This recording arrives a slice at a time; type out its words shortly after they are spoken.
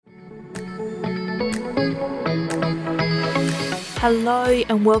Hello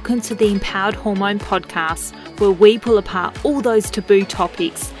and welcome to the Empowered Hormone Podcast, where we pull apart all those taboo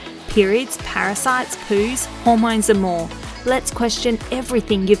topics: periods, parasites, poos, hormones and more. Let's question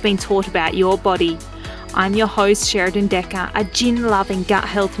everything you've been taught about your body. I'm your host, Sheradyn Dekker, a gin-loving gut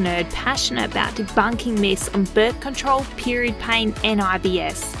health nerd passionate about debunking myths on birth control, period pain and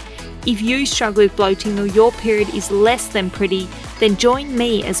IBS. If you struggle with bloating or your period is less than pretty, then join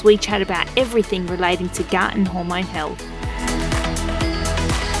me as we chat about everything relating to gut and hormone health.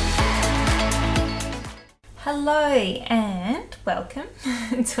 Hello and welcome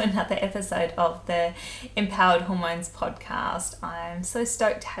to another episode of the Empowered Hormones podcast. I'm so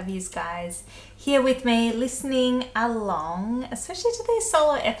stoked to have you guys here with me listening along, especially to these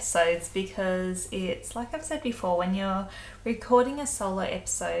solo episodes, because it's like I've said before, when you're recording a solo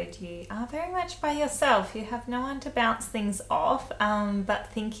episode, you are very much by yourself. You have no one to bounce things off, but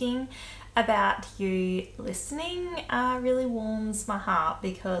thinking about you listening really warms my heart,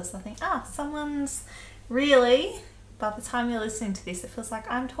 because I think, someone's really, by the time you're listening to this, it feels like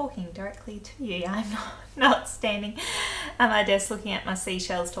I'm talking directly to you. I'm not standing at my desk looking at my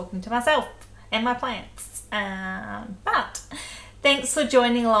seashells talking to myself and my plants. But thanks for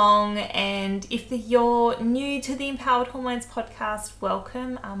joining along, and if you're new to the Empowered Hormones podcast,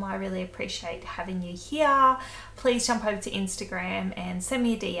 welcome. I really appreciate having you here. Please jump over to Instagram and send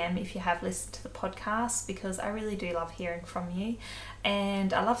me a DM if you have listened to the podcast, because I really do love hearing from you.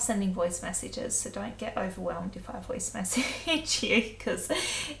 And I love sending voice messages, so don't get overwhelmed if I voice message you, because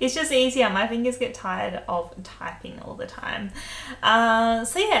it's just easier. My fingers get tired of typing all the time.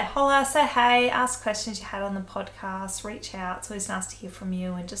 So yeah, holla, say hey, ask questions you had on the podcast, reach out. It's always nice to hear from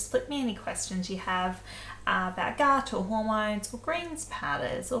you, and just flip me any questions you have about gut or hormones or greens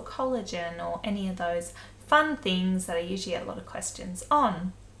powders or collagen or any of those fun things that I usually get a lot of questions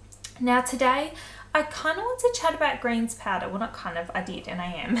on. Now today, I kind of want to chat about greens powder. Well, not kind of, I did, and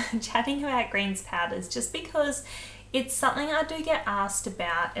I am chatting about greens powders just because it's something I do get asked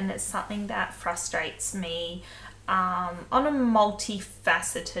about, and it's something that frustrates me on a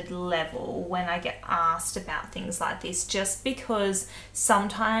multifaceted level when I get asked about things like this, just because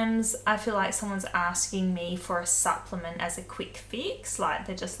sometimes I feel like someone's asking me for a supplement as a quick fix. Like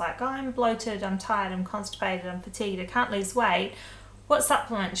they're just like, oh, I'm bloated, I'm tired, I'm constipated, I'm fatigued, I can't lose weight. What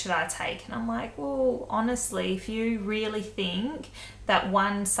supplement should I take? And I'm like, well, honestly, if you really think that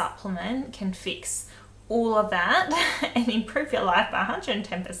one supplement can fix all of that and improve your life by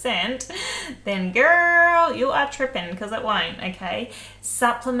 110%, then girl, you are tripping, because it won't, okay?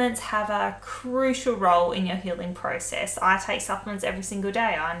 Supplements have a crucial role in your healing process. I take supplements every single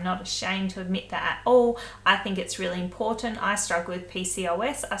day. I'm not ashamed to admit that at all. I think it's really important. I struggle with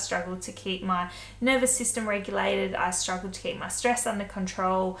PCOS. I struggle to keep my nervous system regulated. I struggle to keep my stress under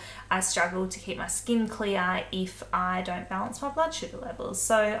control. I struggle to keep my skin clear if I don't balance my blood sugar levels.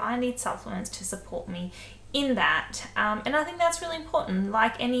 So I need supplements to support me in that, and I think that's really important.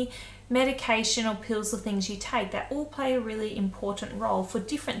 Like any medication or pills or things you take, they all play a really important role for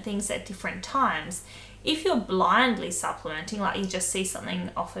different things at different times. If you're blindly supplementing, like you just see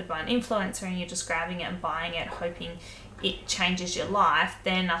something offered by an influencer and you're just grabbing it and buying it hoping it changes your life,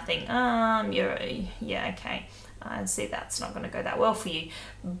 then I think okay, I see that's not going to go that well for you.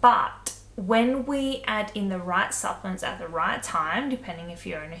 But when we add in the right supplements at the right time, depending if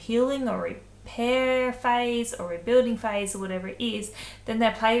you're in a healing or repair phase or rebuilding phase or whatever it is, then they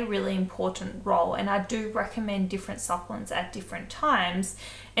play a really important role. And I do recommend different supplements at different times.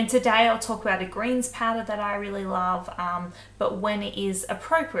 And today I'll talk about a greens powder that I really love, but when it is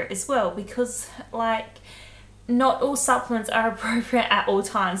appropriate as well, because like not all supplements are appropriate at all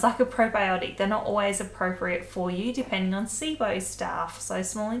times. Like a probiotic, they're not always appropriate for you depending on SIBO stuff, so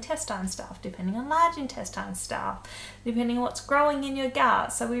small intestine stuff, depending on large intestine stuff, depending on what's growing in your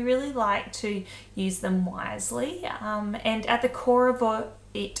gut. So we really like to use them wisely, and at the core of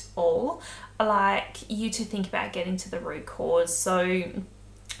it all, I like you to think about getting to the root cause. So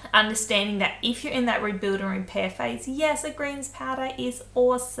understanding that if you're in that rebuild and repair phase, yes, a greens powder is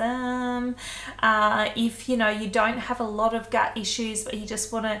awesome. If you don't have a lot of gut issues, but you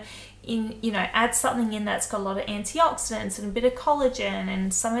just want to add something in that's got a lot of antioxidants and a bit of collagen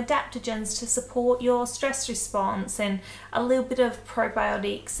and some adaptogens to support your stress response, and a little bit of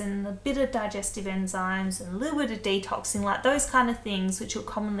probiotics and a bit of digestive enzymes and a little bit of detoxing, like those kind of things which you'll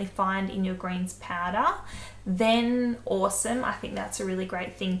commonly find in your greens powder, then awesome. I think that's a really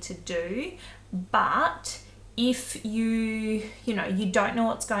great thing to do. But if you don't know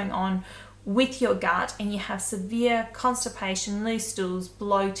what's going on with your gut and you have severe constipation, loose stools,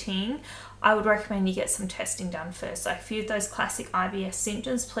 bloating, I would recommend you get some testing done first. So if you have those classic IBS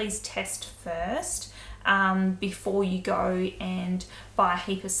symptoms, please test first. before you go and buy a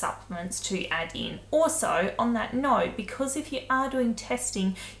heap of supplements to add in. Also, on that note, because if you are doing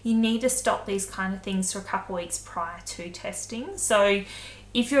testing, you need to stop these kind of things for a couple of weeks prior to testing. So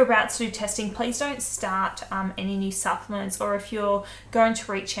if you're about to do testing, please don't start any new supplements, or if you're going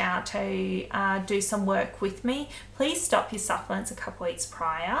to reach out to do some work with me, please stop your supplements a couple weeks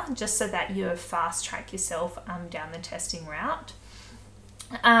prior, just so that you fast track yourself down the testing route.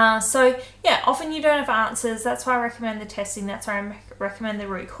 So yeah, often you don't have answers. That's why I recommend the testing. That's why I recommend the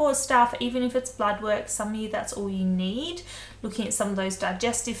root cause stuff. Even if it's blood work, some of you, that's all you need. Looking at some of those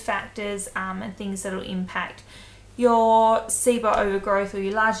digestive factors and things that will impact your SIBO overgrowth, or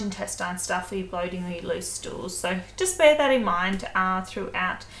your large intestine stuff, or your bloating, or your loose stools. So just bear that in mind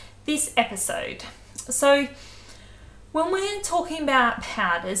throughout this episode. So when we're talking about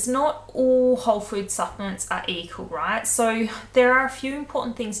powders, not all whole food supplements are equal, right? So there are a few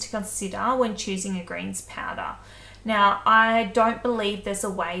important things to consider when choosing a greens powder. Now, I don't believe there's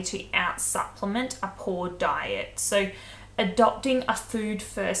a way to out-supplement a poor diet. So adopting a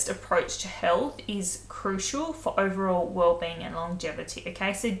food-first approach to health is crucial for overall well-being and longevity,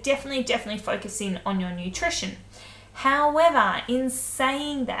 okay? So definitely focus in on your nutrition. However, in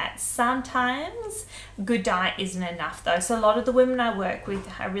saying that, sometimes good diet isn't enough though. So a lot of the women I work with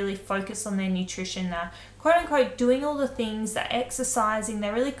are really focused on their nutrition. They're quote unquote doing all the things, they're exercising,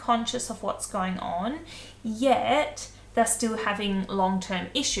 they're really conscious of what's going on, yet they're still having long-term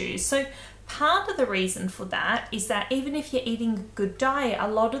issues. So part of the reason for that is that even if you're eating a good diet, a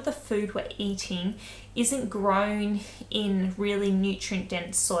lot of the food we're eating isn't grown in really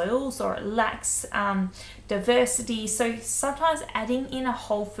nutrient-dense soils, or it lacks diversity. So sometimes adding in a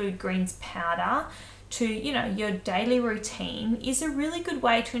whole food greens powder to, you know, your daily routine is a really good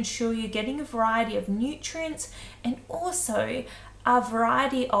way to ensure you're getting a variety of nutrients and also a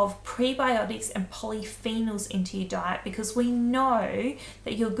variety of prebiotics and polyphenols into your diet, because we know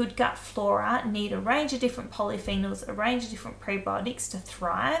that your good gut flora need a range of different polyphenols, a range of different prebiotics to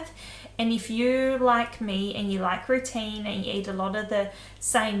thrive. And if you're like me and you like routine and you eat a lot of the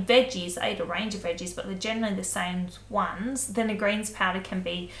same veggies, I eat a range of veggies, but they're generally the same ones, then a greens powder can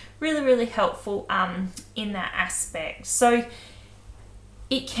be really helpful in that aspect. So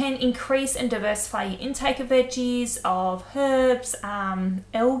it can increase and diversify your intake of veggies, of herbs,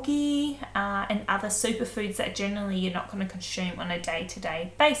 algae, and other superfoods that generally you're not going to consume on a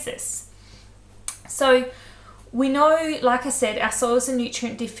day-to-day basis. So we know, like I said, our soils are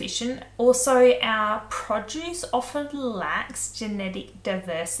nutrient deficient. Also, our produce often lacks genetic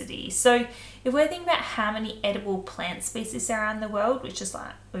diversity. So if we're thinking about how many edible plant species there are in the world, which is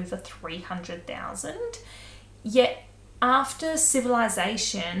like over 300,000, yet after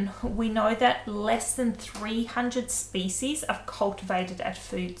civilization, we know that less than 300 species are cultivated at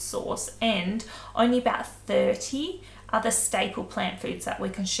food source, and only about 30 are the staple plant foods that we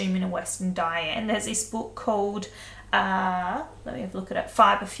consume in a Western diet. And there's this book called, let me have a look at it,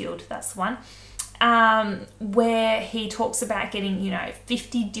 Fiber Fueled, that's the one, where he talks about getting,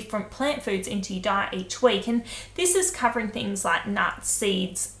 50 different plant foods into your diet each week. And this is covering things like nuts,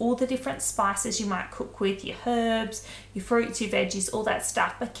 seeds, all the different spices you might cook with, your herbs, your fruits, your veggies, all that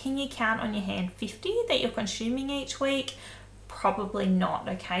stuff. But can you count on your hand 50 that you're consuming each week? Probably not,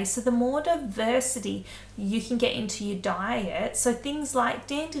 okay? So the more diversity you can get into your diet, so things like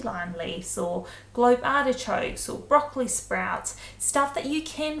dandelion leaves or globe artichokes or broccoli sprouts, stuff that you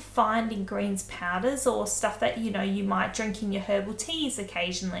can find in greens powders, or stuff that you might drink in your herbal teas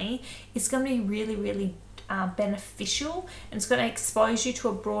occasionally, is going to be really beneficial, and it's going to expose you to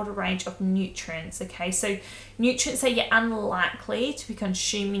a broader range of nutrients, okay? So nutrients that you're unlikely to be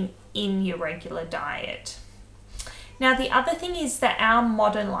consuming in your regular diet. Now, the other thing is that our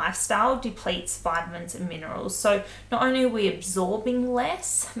modern lifestyle depletes vitamins and minerals. So not only are we absorbing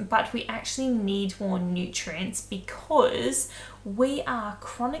less, but we actually need more nutrients because we are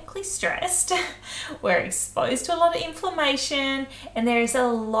chronically stressed, we're exposed to a lot of inflammation, and there is a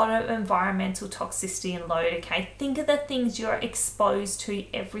lot of environmental toxicity and load, okay? Think of the things you're exposed to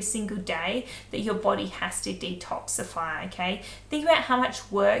every single day that your body has to detoxify, okay? Think about how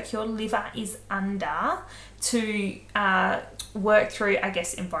much work your liver is under to work through,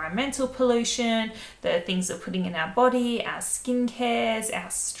 environmental pollution, the things we're putting in our body, our skin cares,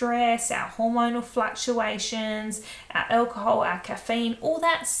 our stress, our hormonal fluctuations, our alcohol, our caffeine, all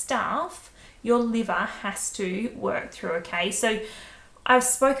that stuff your liver has to work through, okay? So I've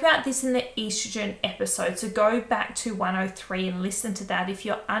spoke about this in the estrogen episode, so go back to 103 and listen to that if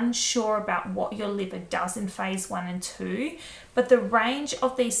you're unsure about what your liver does in phase 1 and 2. But the range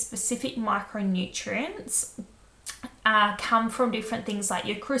of these specific micronutrients come from different things like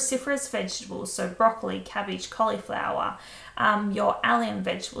your cruciferous vegetables, so broccoli, cabbage, cauliflower, your allium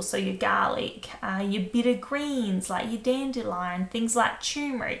vegetables, so your garlic, your bitter greens like your dandelion, things like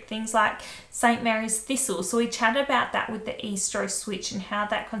turmeric, things like St. Mary's thistle. So we chatted about that with the estro switch and how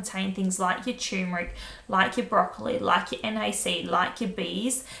that contained things like your turmeric, like your broccoli, like your NAC, like your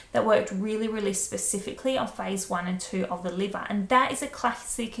bees, that worked really, really specifically on phase 1 and 2 of the liver. And that is a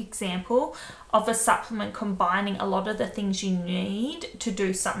classic example of a supplement combining a lot of the things you need to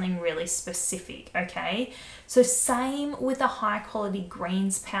do something really specific, okay? So same with a high quality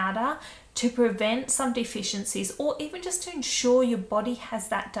greens powder to prevent some deficiencies, or even just to ensure your body has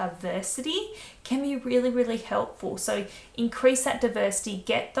that diversity, can be really, really helpful. So increase that diversity,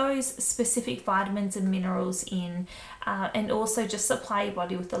 get those specific vitamins and minerals in, and also just supply your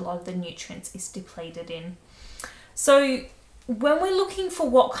body with a lot of the nutrients it's depleted in. So when we're looking for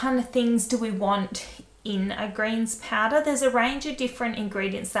what kind of things do we want in a greens powder, there's a range of different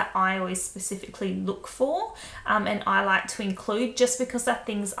ingredients that I always specifically look for, and I like to include, just because they're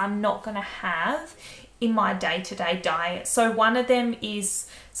things I'm not going to have in my day-to-day diet. So one of them is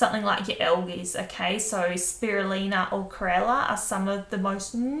something like your algae, okay? So spirulina or chlorella are some of the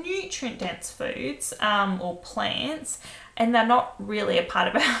most nutrient-dense foods or plants, and they're not really a part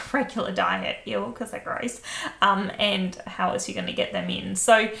of our regular diet, because they're gross. And how else are you going to get them in?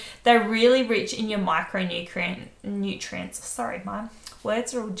 So they're really rich in your nutrients. Sorry, my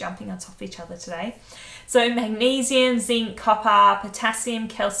words are all jumping on top of each other today. So magnesium, zinc, copper, potassium,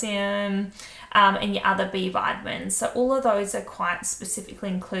 calcium, and your other B vitamins. So all of those are quite specifically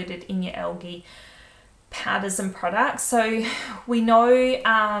included in your algae powders and products. So we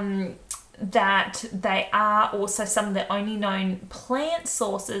know that they are also some of the only known plant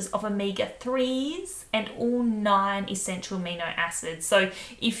sources of omega-3s and all 9 essential amino acids. So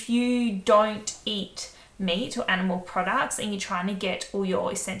if you don't eat meat or animal products and you're trying to get all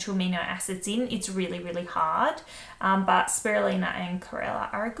your essential amino acids in, it's really, really hard. But spirulina and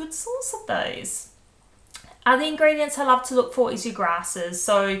chlorella are a good source of those. Other ingredients I love to look for is your grasses,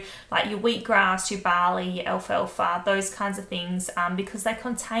 so like your wheatgrass, your barley, your alfalfa, those kinds of things, because they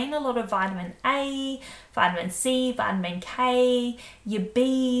contain a lot of vitamin A, vitamin C, vitamin K, your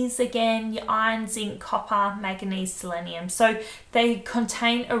Bs, again, your iron, zinc, copper, manganese, selenium. So they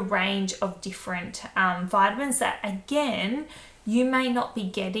contain a range of different vitamins that, again, you may not be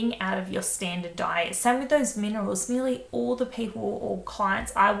getting out of your standard diet. Same with those minerals. Nearly all the people or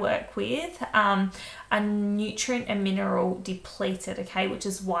clients I work with are nutrient and mineral depleted, okay, which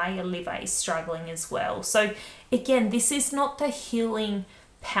is why your liver is struggling as well. So again, this is not the healing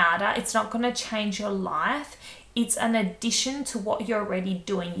powder. It's not going to change your life. It's an addition to what you're already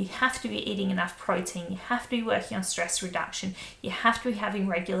doing. You have to be eating enough protein. You have to be working on stress reduction. You have to be having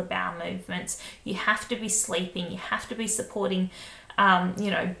regular bowel movements. You have to be sleeping. You have to be supporting,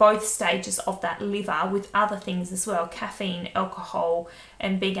 both stages of that liver with other things as well, caffeine, alcohol,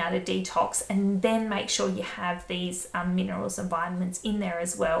 and being able to detox. And then make sure you have these minerals and vitamins in there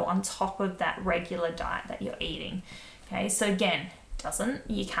as well on top of that regular diet that you're eating. Okay, so again,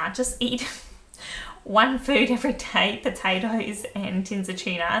 you can't just eat one food every day, potatoes and tins of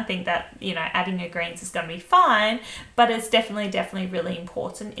tuna, and think that, adding your greens is going to be fine, but it's definitely really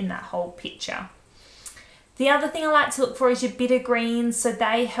important in that whole picture. The other thing I like to look for is your bitter greens. So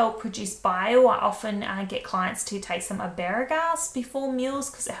they help produce bile. I often get clients to take some asparagus before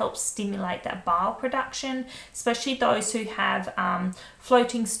meals because it helps stimulate that bile production, especially those who have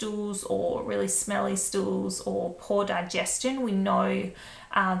floating stools or really smelly stools or poor digestion. We know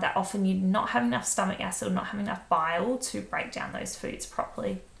that often you not have enough stomach acid or not have enough bile to break down those foods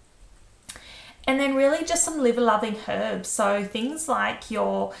properly. And then really just some liver-loving herbs. So things like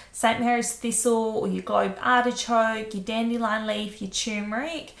your St. Mary's thistle or your globe artichoke, your dandelion leaf, your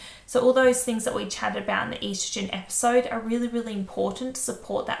turmeric. So all those things that we chatted about in the estrogen episode are really, really important to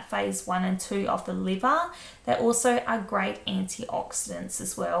support that phase 1 and 2 of the liver. They also are great antioxidants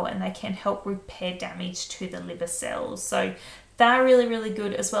as well, and they can help repair damage to the liver cells. So they're really, really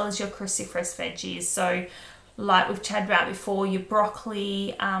good, as well as your cruciferous veggies. So like we've chatted about before, your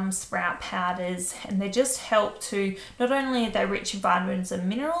broccoli, sprout powders, and they just help to, not only are they rich in vitamins and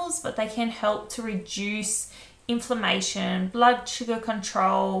minerals, but they can help to reduce inflammation, blood sugar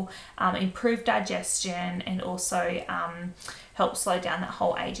control, improve digestion, and also help slow down that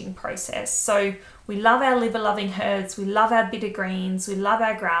whole aging process. So we love our liver-loving herbs, we love our bitter greens, we love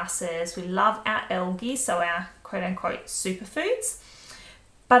our grasses, we love our algae, so our quote-unquote superfoods.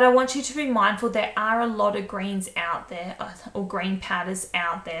 But I want you to be mindful there are a lot of greens out there, or green powders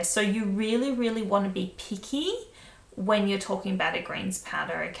out there. So you really, really want to be picky when you're talking about a greens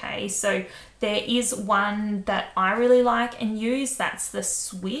powder, okay? So there is one that I really like and use, that's the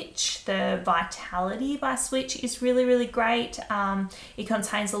Switch. The Vitality by Switch is really, really great. It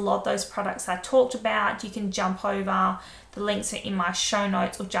contains a lot of those products I talked about. You can jump over, the links are in my show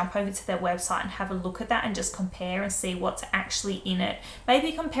notes, or jump over to their website and have a look at that and just compare and see what's actually in it.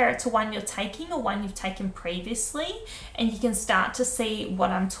 Maybe compare it to one you're taking or one you've taken previously, and you can start to see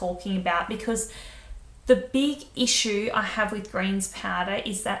what I'm talking about, because the big issue I have with greens powder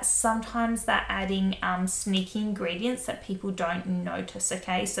is that sometimes they're adding sneaky ingredients that people don't notice,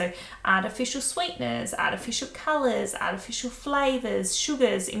 okay? So artificial sweeteners, artificial colors, artificial flavors,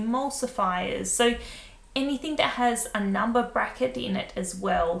 sugars, emulsifiers. So anything that has a number bracket in it as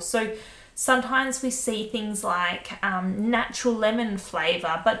well. So sometimes we see things like natural lemon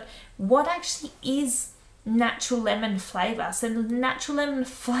flavor, but what actually is natural lemon flavor? So natural lemon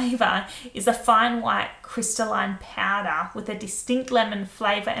flavor is a fine white crystalline powder with a distinct lemon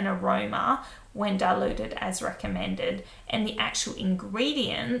flavor and aroma when diluted as recommended, and the actual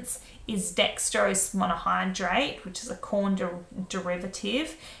ingredients is dextrose monohydrate, which is a corn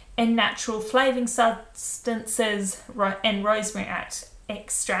derivative, and natural flavoring substances and rosemary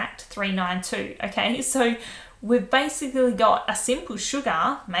extract 392. Okay, so we've basically got a simple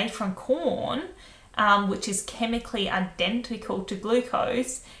sugar made from corn, which is chemically identical to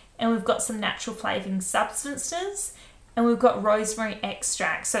glucose, and we've got some natural flavoring substances, and we've got rosemary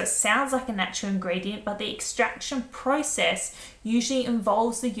extract. So it sounds like a natural ingredient, but the extraction process usually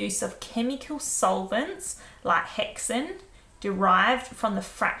involves the use of chemical solvents like hexane, derived from the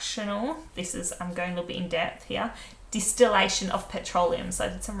fractional, I'm going a little bit in depth here, distillation of petroleum. So I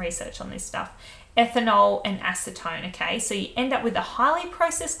did some research on this stuff. Ethanol and acetone, okay? So you end up with a highly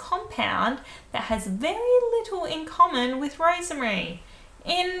processed compound that has very little in common with rosemary.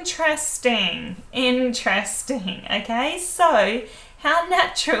 Interesting, okay? So how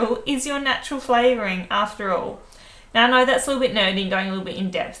natural is your natural flavoring after all? Now I know that's a little bit nerdy and going a little bit in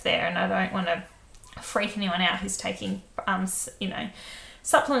depth there, and I don't want to freak anyone out who's taking,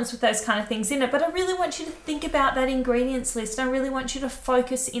 supplements with those kind of things in it, but I really want you to think about that ingredients list. I really want you to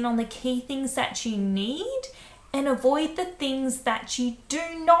focus in on the key things that you need and avoid the things that you do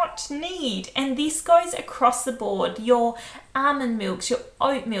not need. And this goes across the board. Your almond milks, your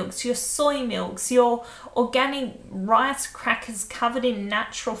oat milks, your soy milks, your organic rice crackers covered in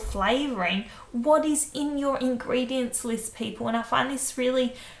natural flavoring. What is in your ingredients list, people? And I find this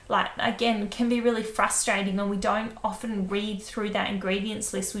really, again, can be really frustrating when we don't often read through that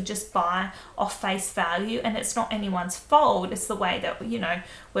ingredients list. We just buy off face value, and it's not anyone's fault. It's the way that,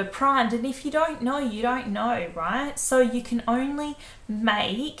 we're primed. And if you don't know, you don't know, right? So you can only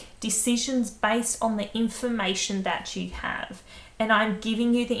make decisions based on the information that you have. And I'm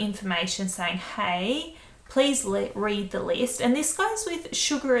giving you the information saying, hey, please read the list. And this goes with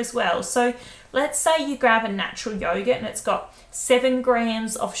sugar as well. So let's say you grab a natural yogurt and it's got 7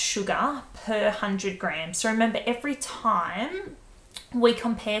 grams of sugar per 100 grams. So remember, every time we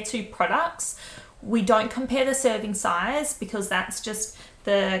compare two products, we don't compare the serving size, because that's just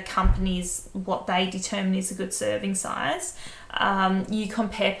the company's, what they determine is a good serving size. You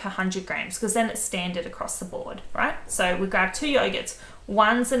compare per 100 grams, because then it's standard across the board, right? So we grab 2 yogurts.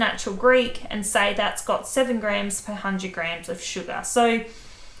 One's a natural Greek, and say that's got 7 grams per 100 grams of sugar. So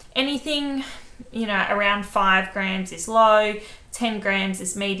anything, around 5 grams is low, 10 grams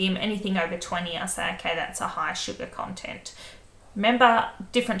is medium, anything over 20, I say, okay, that's a high sugar content. Remember,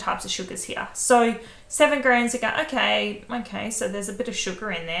 different types of sugars here. So 7 grams, you go, okay, so there's a bit of sugar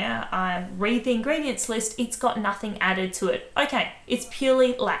in there. I read the ingredients list, it's got nothing added to it. Okay, it's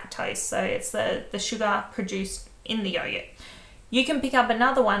purely lactose, so it's the sugar produced in the yogurt. You can pick up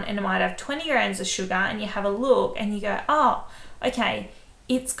another one and it might have 20 grams of sugar, and you have a look and you go, oh, okay,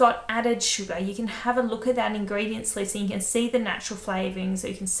 it's got added sugar. You can have a look at that ingredients list and you can see the natural flavorings, so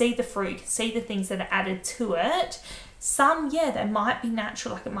you can see the fruit, you can see the things that are added to it. Some, they might be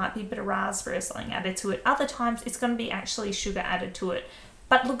natural, like it might be a bit of raspberry or something added to it. Other times it's going to be actually sugar added to it.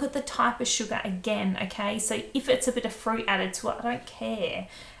 But look at the type of sugar again, okay? So if it's a bit of fruit added to it, I don't care.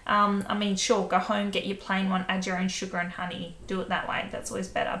 Sure, go home, get your plain one, add your own sugar and honey, do it that way. That's always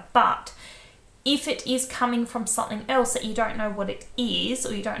better. But if it is coming from something else that you don't know what it is,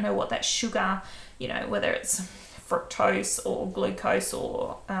 or you don't know what that sugar, whether it's fructose or glucose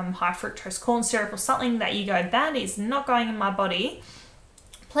or high fructose corn syrup or something that you go, that is not going in my body,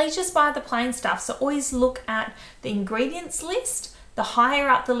 please just buy the plain stuff. So always look at the ingredients list. The higher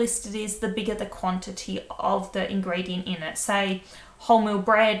up the list it is, the bigger the quantity of the ingredient in it. Say wholemeal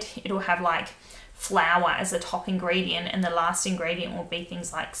bread, it'll have like flour as a top ingredient, and the last ingredient will be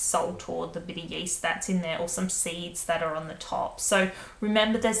things like salt or the bit of yeast that's in there, or some seeds that are on the top. So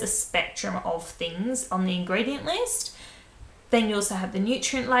remember, there's a spectrum of things on the ingredient list. Then you also have the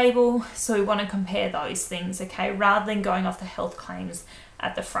nutrient label, so we want to compare those things, okay, rather than going off the health claims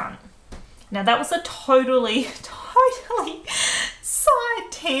at the front. Now that was a totally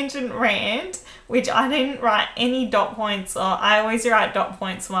side tangent rant, which I didn't write any dot points, or I always write dot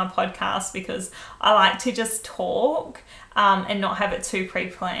points for my podcast because I like to just talk and not have it too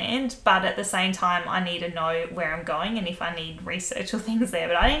pre-planned, but at the same time I need to know where I'm going and if I need research or things there.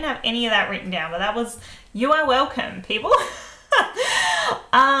 But I didn't have any of that written down, but that was, you are welcome, people.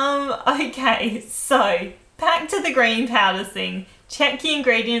 Okay, so back to the green powders thing. Check your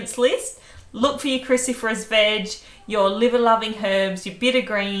ingredients list. Look for your cruciferous veg, your liver-loving herbs, your bitter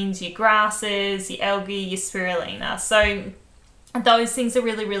greens, your grasses, your algae, your spirulina. So those things are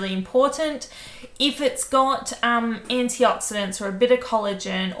really, really important. If it's got antioxidants or a bit of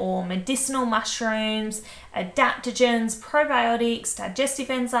collagen or medicinal mushrooms, adaptogens, probiotics, digestive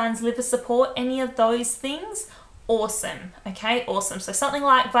enzymes, liver support, any of those things, awesome. Okay, awesome. So something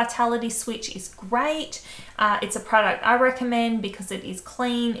like Vitality Switch is great. It's a product I recommend because it is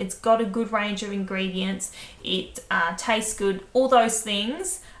clean, it's got a good range of ingredients, it tastes good. All those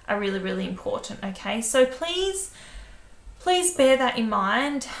things are really, really important. Okay, so please bear that in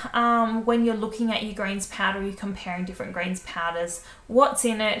mind when you're looking at your greens powder, you're comparing different greens powders, what's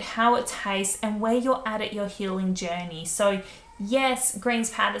in it, how it tastes, and where you're at your healing journey. So yes, greens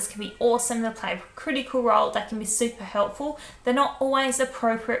powders can be awesome. They play a critical role. They can be super helpful. They're not always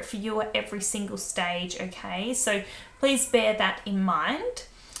appropriate for you at every single stage, okay? So please bear that in mind.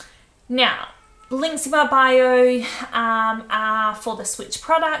 Now, links in my bio are for the Switch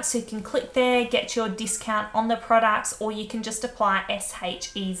products, so you can click there, get your discount on the products, or you can just apply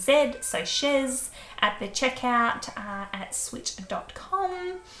SHEZ, so Shez, at the checkout at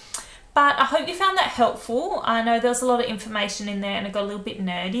switch.com. But I hope you found that helpful. I know there's a lot of information in there and it got a little bit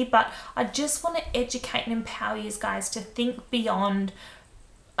nerdy, but I just want to educate and empower you guys to think beyond,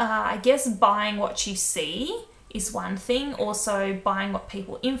 I guess, buying what you see is one thing, also buying what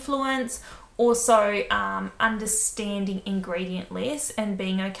people influence, also understanding ingredient lists and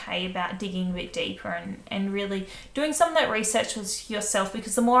being okay about digging a bit deeper and really doing some of that research with yourself,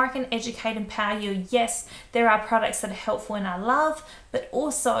 because the more I can educate and empower you, yes, there are products that are helpful and I love, but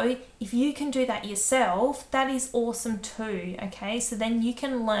also if you can do that yourself, that is awesome too, okay? So then you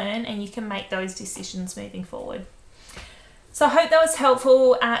can learn and you can make those decisions moving forward. So I hope that was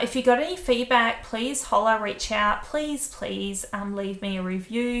helpful. If you got any feedback, please holler, reach out. Please leave me a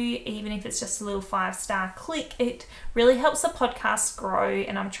review, even if it's just a little 5-star click. It really helps the podcast grow,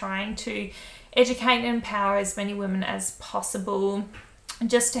 and I'm trying to educate and empower as many women as possible,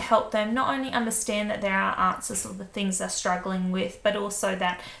 just to help them not only understand that there are answers to the things they're struggling with, but also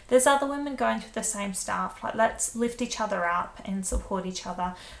that there's other women going through the same stuff. Like, let's lift each other up and support each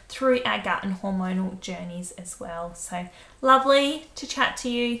other through our gut and hormonal journeys as well. So lovely to chat to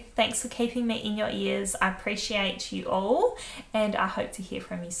you. Thanks for keeping me in your ears. I appreciate you all, and I hope to hear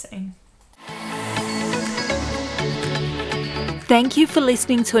from you soon. Thank you for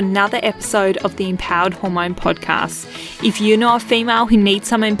listening to another episode of the Empowered Hormone Podcast. If you know a female who needs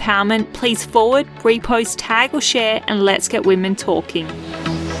some empowerment, please forward, repost, tag or share, and let's get women talking.